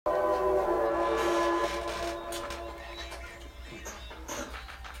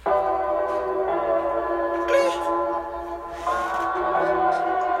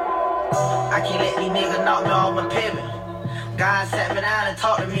I sat me down and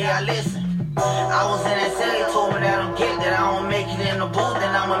talked to me, I listened. I was in that cell, he told me that I'm get that I don't make it in the booth,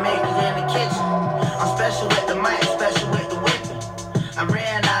 then I'ma make it in the kitchen. I'm special with the mic, special with the whipping. I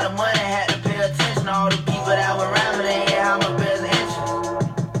ran out of money, had to pay attention to all the people that were around me. They ain't how my best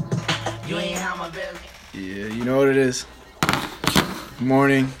interest. You ain't how my best. Yeah, you know what it is. Good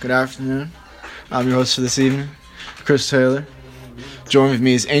morning, good afternoon. I'm your host for this evening, Chris Taylor. Joined with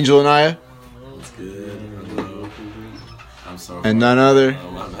me is Angel Anaya. What's good? Hello. I'm sorry. And none other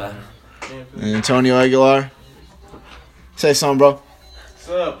Oh, my bad. than Antonio Aguilar. Say something, bro. What's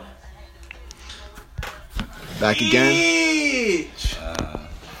up? Back again.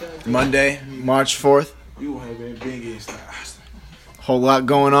 Monday, March 4th. You have been big against that. Whole lot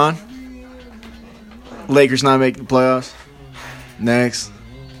going on. Lakers not making the playoffs. Next.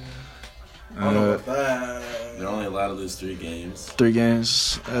 I don't know about that. They're only allowed to lose 3 games. 3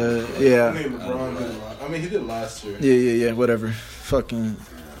 games. I Yeah. think LeBron did a lot. I mean, he did last year. Yeah, whatever. Fucking,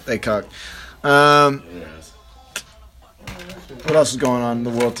 they cock. Yes. What else is going on in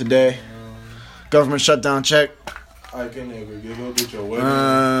the world today? Government shutdown check. I can never give up with your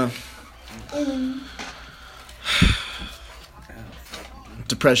wedding.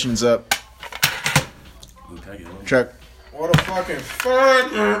 Depression's up. Luke, I get one. Check. What a fucking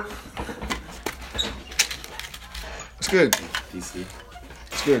fun. It's good. DC.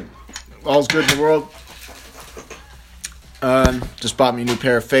 It's good. All's good in the world. Just bought me a new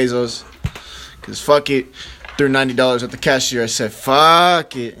pair of Fazos. Cause fuck it. Threw $90 at the cashier. I said,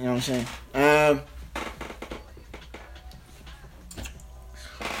 fuck it. You know what I'm saying?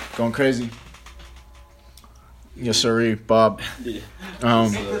 Going crazy. Yes, sir, Bob. Yeah.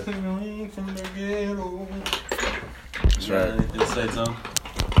 That's right. Anything to say, Tom?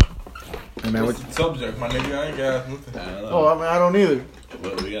 Hey, man, What's the subject, my nigga? I ain't got nothing. I don't know. oh, I mean, I don't either.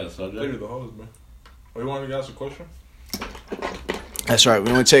 What, we got a Look subject? at the hoes, man. Oh, you want me to ask a question? That's right.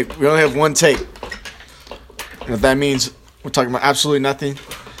 We only have one take. And if that means we're talking about absolutely nothing,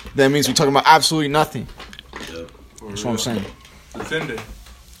 that means we're talking about absolutely nothing. Yep. That's what I'm saying. It's ended.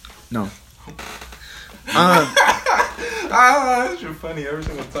 No. That shit funny every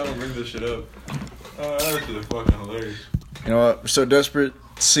single time I bring this shit up. That shit is fucking hilarious. You know what? We're so desperate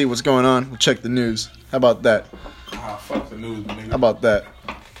to see what's going on. We'll check the news. How about that? Fuck the news, my nigga. How about that?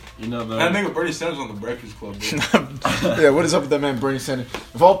 You know, though. That nigga Bernie Sanders on the Breakfast Club, bro. Yeah, what is up with that man, Bernie Sanders?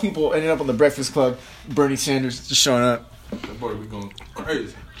 If all people ended up on the Breakfast Club, Bernie Sanders just showing up. That boy be going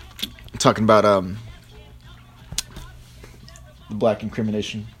crazy. Talking about the black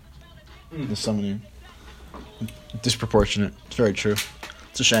incrimination. The summoning. Disproportionate. It's very true.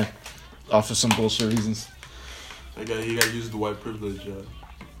 It's a shame. Off of some bullshit reasons. He got to use the white privilege.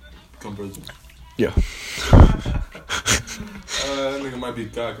 Become president. Yeah. That nigga might be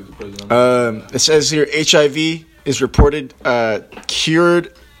cock as the president. It says here HIV is reported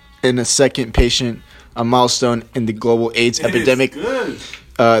cured in a second patient, a milestone in the global AIDS epidemic. Good.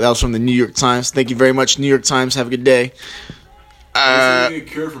 That was from the New York Times. Thank you very much, New York Times. Have a good day. Is he get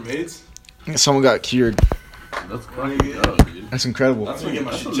cured from AIDS? Someone got cured. That's fucking dope, dude. That's incredible. That's gonna get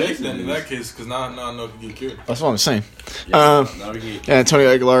my That's shit checked then amazing in news. that case, because now I know I can get cured. That's what I'm saying. Yeah, now we can Yeah, Antonio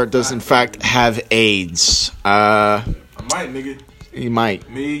Aguilar does in fact have AIDS. I might, nigga. He might.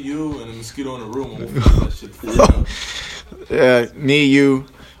 Me, you, and a mosquito in the room. I'm gonna fuck that shit. Me, you,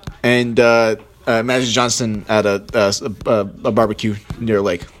 and Magic Johnson at a barbecue near a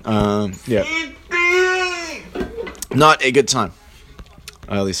lake. Yeah. Not a good time.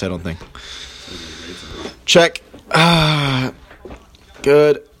 At least I don't think. Check.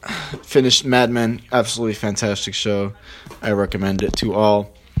 Good. Finished Mad Men. Absolutely fantastic show. I recommend it to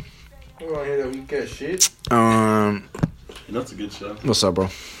all. You wanna hear that weak ass shit? You know, it's a good show. What's up, bro?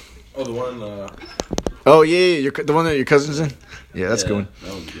 Oh, the one. Oh yeah, the one that your cousin's in. Yeah, that's a good one.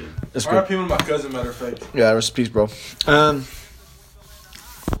 That was good. That's good. R.I.P. with my cousin, matter of fact. Yeah, rest in peace, bro.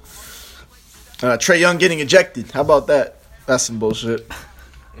 Trae Young getting ejected. How about that? That's some bullshit.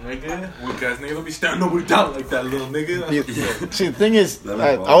 Nigga, weak ass nigga, don't be staring nobody down like that, little nigga. See, the thing is,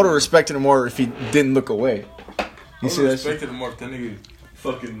 I would have respected him more if he didn't look away. You see that shit? respected him more if that nigga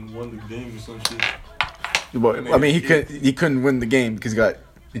fucking won the game or some shit. I mean, he couldn't win the game because he got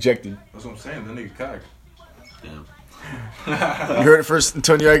ejected. That's what I'm saying. That nigga cock. Damn. You heard it first.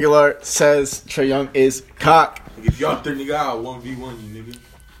 Antonio Aguilar says Trae Young is cock. Like, if y'all there, nigga, I'll 1v1 you, nigga.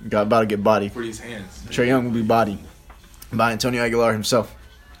 Got about to get bodied. For these hands. Trae Young will be bodied by Antonio Aguilar himself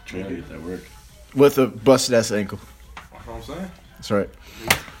Trying to get that work. with a busted ass ankle. That's what I'm saying. That's right.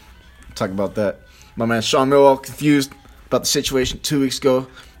 Talk about that. My man Sean Millwall confused about the situation 2 weeks ago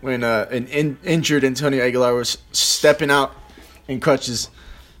when an injured Antonio Aguilar was stepping out in crutches.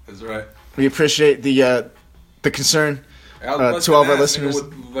 That's right. We appreciate the concern. to all of our listeners.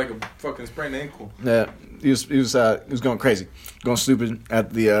 With like a fucking sprained ankle. Yeah, he was going crazy, going stupid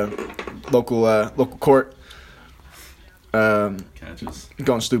at the local court. Catches.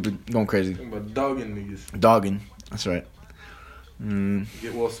 Going stupid, going crazy. Talking about dogging niggas. Dogging. That's right.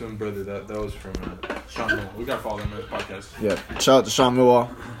 Get well soon, brother. That was from Sean Millwall. We gotta follow him on the podcast. Yeah. Shout out to Sean Millwall.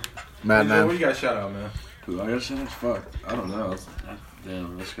 What Madman. you got shout out, man? Who I got shit? Fuck. I don't know.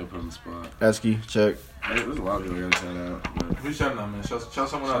 Damn, let's go put on the spot. Esky, check. There's a lot of people I gotta shout out. But Who's shouting out, man? Shout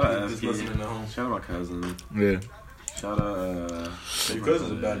someone Shout out out that's Esky. listening at home. Shout out my cousin. Yeah. Shout out. Your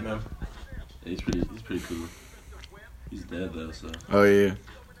cousin's a bad man. Yeah, he's pretty cool. He's dead though, so. Oh yeah.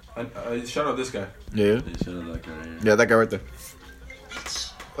 Shout out this guy. Yeah. Yeah, shout out that guy right here. Yeah, that guy right there.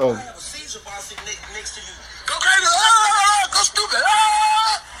 Oh. Go crazy! Ah! Go stupid!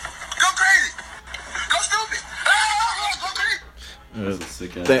 Ah! Go crazy! Go stupid! Ah! Go crazy! That's a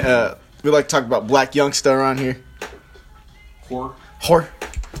sick ass. We like to talk about black youngster around here. Whore.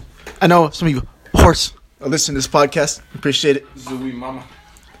 I know some of you horse listen to this podcast. Appreciate it. Zoe Mama.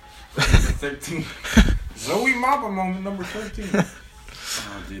 Number 13. Zoe Mama moment number 13.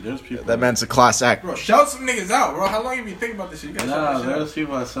 Oh, dude, there's people. That man's a class act. Bro, shout some niggas out, bro. How long you been thinking about this shit? You gotta shout Nah, that shit there's out.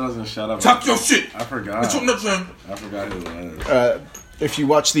 people I said I was gonna shout out. Talk your shit. I forgot. That's what I'm saying. I forgot who it was. If you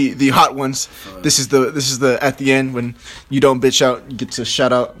watch the hot ones, this is the at the end when you don't bitch out, you get to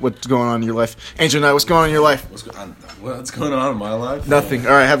shout out what's going on in your life. Angel Knight, what's going on in your life? What's going on in my life? Nothing.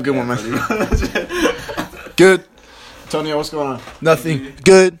 All right, have a good one, man. Good. Tonio, what's going on? Nothing.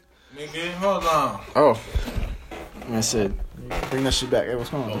 Good. Nigga, hold on. Oh, I said, bring that shit back. Hey,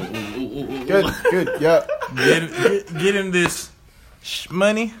 what's going on? Ooh. Good. Yeah. Get in this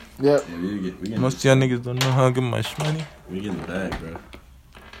money. Yep. Yeah, we get Most of y'all niggas don't know how to get much money. we get in the bag, bro.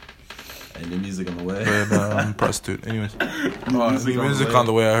 And the music on the way. But I'm a prostitute. Anyways. Music on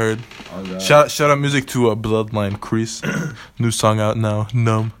the way, I heard. Oh, God. Shout out music to Bloodline Crease. New song out now.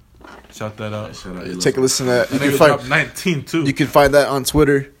 Numb. Shout that out. Shout out, Take a listen to that. I think it dropped 19 too. You can find that on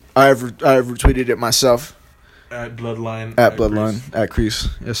Twitter. I've retweeted it myself. At Bloodline. At Bloodline. At Crease.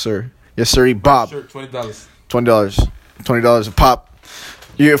 Yes, sir. Yes, sir. Bob. Sure, $20. $20 a pop.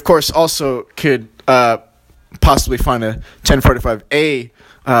 You, of course, also could possibly find a 1045A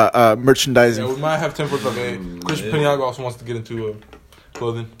merchandising. Yeah, we might have 1045A. Chris Piniago also wants to get into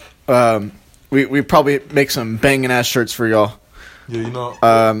clothing. We probably make some banging ass shirts for y'all. Yeah, you know,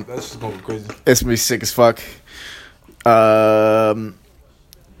 that's just gonna be crazy. It's gonna be sick as fuck.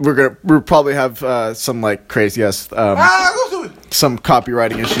 We'll probably have some like crazy ass Go do it. some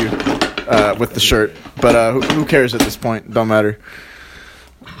copywriting issue with the shirt, but who cares at this point? Don't matter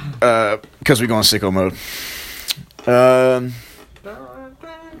because we go on sicko mode.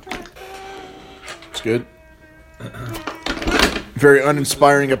 It's good. Very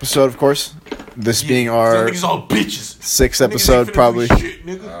uninspiring episode, of course. This being our Niggas all bitches. 6th episode, probably. Shit,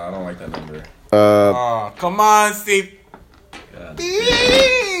 nigga. I don't like that number. Come on, Steve. God.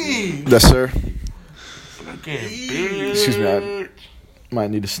 Yes, sir. Excuse Excuse me, I might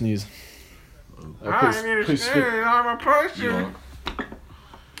need to sneeze. Please speak. I'm a person. You won't.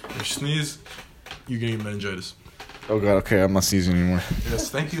 If you sneeze, you can get meningitis. Oh god, okay, I'm not sneezing anymore. Yes,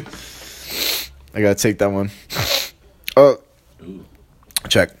 thank you. I gotta take that one. Oh, Ooh.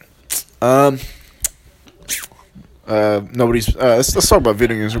 check. Nobody's. Let's talk about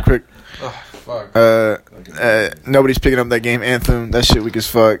video games real quick. Oh, fuck. Nobody's picking up that game Anthem. That shit weak as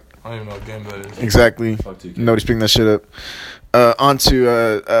fuck. I don't even know what game that is. Exactly. Fuck 2K. Nobody's picking that shit up. On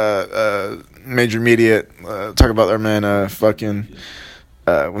to major media. Talk about our man. Fucking.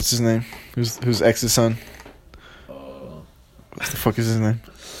 What's his name? Who's X's son? What the fuck is his name?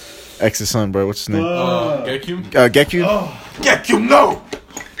 X's son, bro. What's his name? Gekyu? Gekyu. Gekyu, no!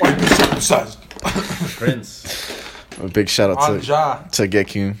 Why you circumcised? Prince. A big shout out Anja. to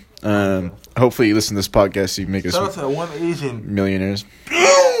Gekyu. Hopefully you listen to this podcast so you can make us Shout out to that one Asian. millionaires.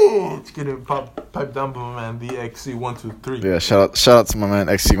 It's getting pipe down by my man, DXC123. Yeah, shout out to my man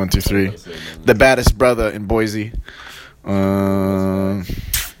XC123, the baddest brother in Boise.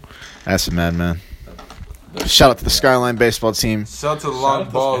 That's a madman. Shout out to the Skyline baseball team, Shout out to the long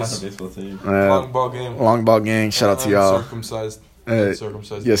balls. Baseball team. Long ball game. long ball gang. Shout out to y'all. Circumcised.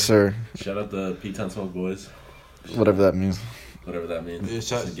 Circumcised. Yes, sir. Shout out the P10 Smoke Boys. Whatever that means. Whatever that means. Yeah, It's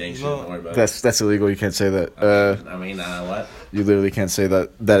shout- a gang shit. no. Don't worry about it. That's illegal. You can't say that. I mean, what? You literally can't say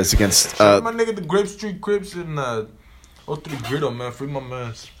that. That is against. Shout out my nigga, the Grape Street Crips and 03 Gritto, man. Free my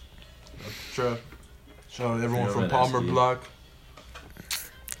mans. Trap. Shout out everyone Free from my man, Palmer SG. Block.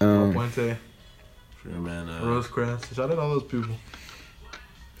 Puente. For your man. Rosecrans. Shout out all those people.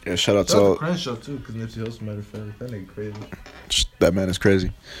 Yeah, shout out to Shout out all. to Crenshaw, too, because Nipsey Hussle, matter of fact. That nigga crazy. That man is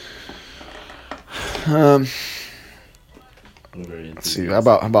crazy. Let's see. How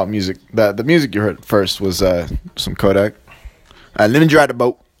about music? The music you heard first was some Kodak. Let me drive the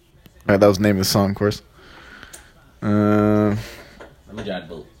boat. That was the name of the song, of course. Let me drive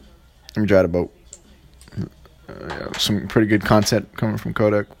the boat. Let me drive the boat. Yeah, some pretty good content coming from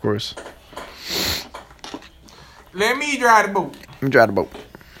Kodak, of course. Let me drive the boat. Let me drive the boat.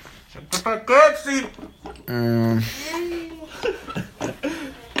 Shut the fuck up, see.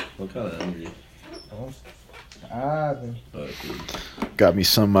 What kind of hungry? Got me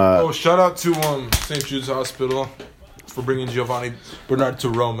some. Shout out to St. Jude's Hospital for bringing Giovanni Bernard to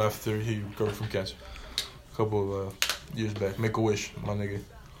Rome after he recovered from cancer a couple of years back. Make a wish, my nigga.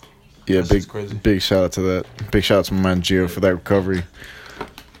 Yeah, That's crazy. big shout out to that. Big shout out to my man Gio for that recovery.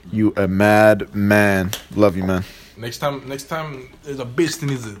 You a mad man. Love you, man. Next time there's a bitch that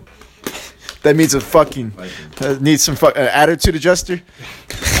needs That means a fucking needs some attitude adjuster.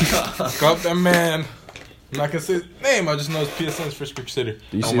 Got that man. I'm not gonna say his name. I just know it's PSN's first crusader.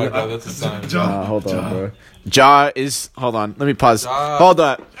 You Oh see my that? god, that's a sign. Hold on, bro. Ja is. Hold on. Let me pause. Ja. Hold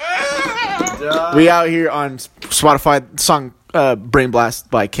on. We out here on Spotify. Song "Brain Blast"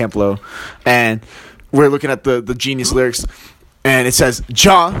 by Camp Lo, and we're looking at the genius lyrics, and it says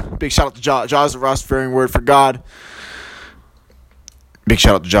Ja. Big shout out to Ja. Ja is a Rastafarian word for God. Big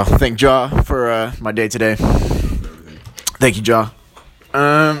shout out to Ja. Thank Ja for my day today. Thank you, Ja.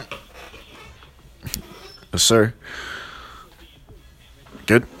 Yes, sir.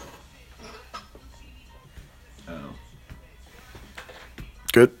 Good.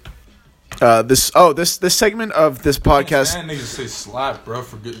 Good. This segment of this podcast Man, niggas say slap, bro,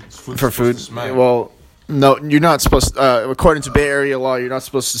 for good food. for food. To smack. Well, no, you're not supposed. According to Bay Area law, you're not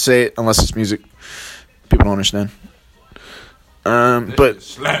supposed to say it unless it's music. People don't understand. But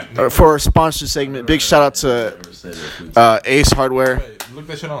slap. for our sponsor segment, big shout out to Ace Hardware, Hey, look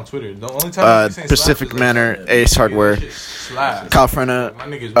that shit on Twitter. The only time you say Pacific slap is Manor, like, Ace Hardware, shit slap. California. My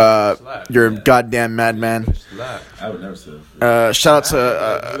niggas slap. You're a goddamn madman. Slap. I would never say that. Shout out to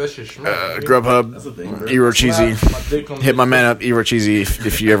That shit smack, nigga. Grubhub, That's a thing, bro. Ero Cheesy. Slap. My dick on Hit my the- man up, Ero Cheesy,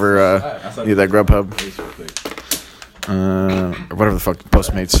 if you ever Slap. need that Grubhub. Ace real quick. Or whatever the fuck,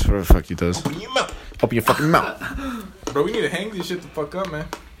 Postmates, whatever the fuck he does. Open your mouth. Open your fucking mouth. Bro, we need to hang this shit the fuck up, man.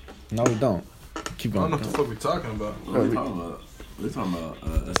 No, we don't. Keep I don't going. know what the fuck we talking about. What are we talking about? We're talking about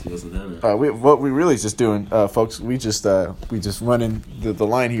SBS and Hannah. What we really just doing, folks, we just running the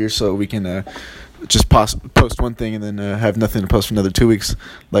line here so we can just post one thing and then have nothing to post for another 2 weeks,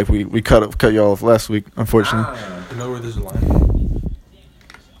 like we cut y'all off last week, unfortunately. You know where there's a line?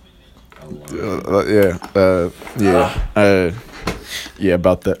 Yeah,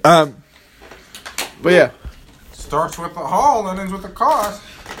 about that. But yeah, Starts with the hall and ends with the cars.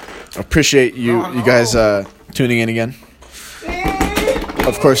 appreciate you guys tuning in again.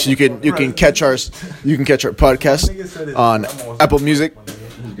 Of course, you can catch our podcast on Apple Music,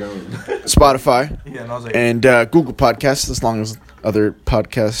 Spotify, Yeah, and I was like, and Google Podcasts, as long as other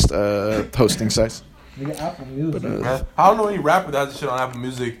podcast hosting sites. man, I don't know any rapper that has this shit on Apple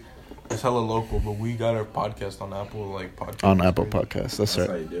Music. It's hella local, but we got our podcast on Apple, like podcast. On Apple Podcasts, that's That's how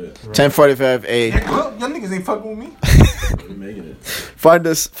right. you do it. 1045 A. Look, y'all niggas ain't fucking with me. We're making it. Find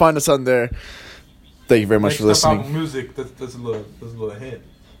us on there. Thank you very much for Next up, listening. Apple Music. That's a little hint.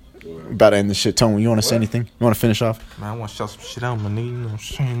 About to end this shit. Tone, you want to say anything? You want to finish off? Man, I want to shout some shit out, my nigga. You know what I'm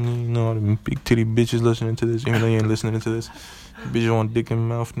saying? You know all them big titty bitches listening to this, even though you ain't listening to this. Bitch want dick in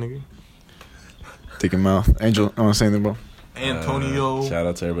mouth, nigga. Take him out. Angel, I want to say anything, bro? Antonio. Shout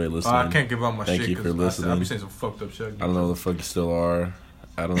out to everybody listening. I can't give out my Thank shit. you for 'cause listening. I'll be saying some fucked up shit. I don't know where the fuck you still are.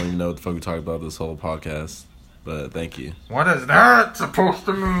 I don't even know what the fuck we talked about this whole podcast. But thank you. What is that supposed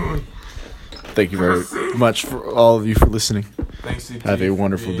to mean? Thank you very much for all of you for listening. Thanks, CT, Have a for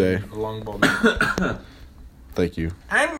wonderful being day. a long ball. Thank you. I'm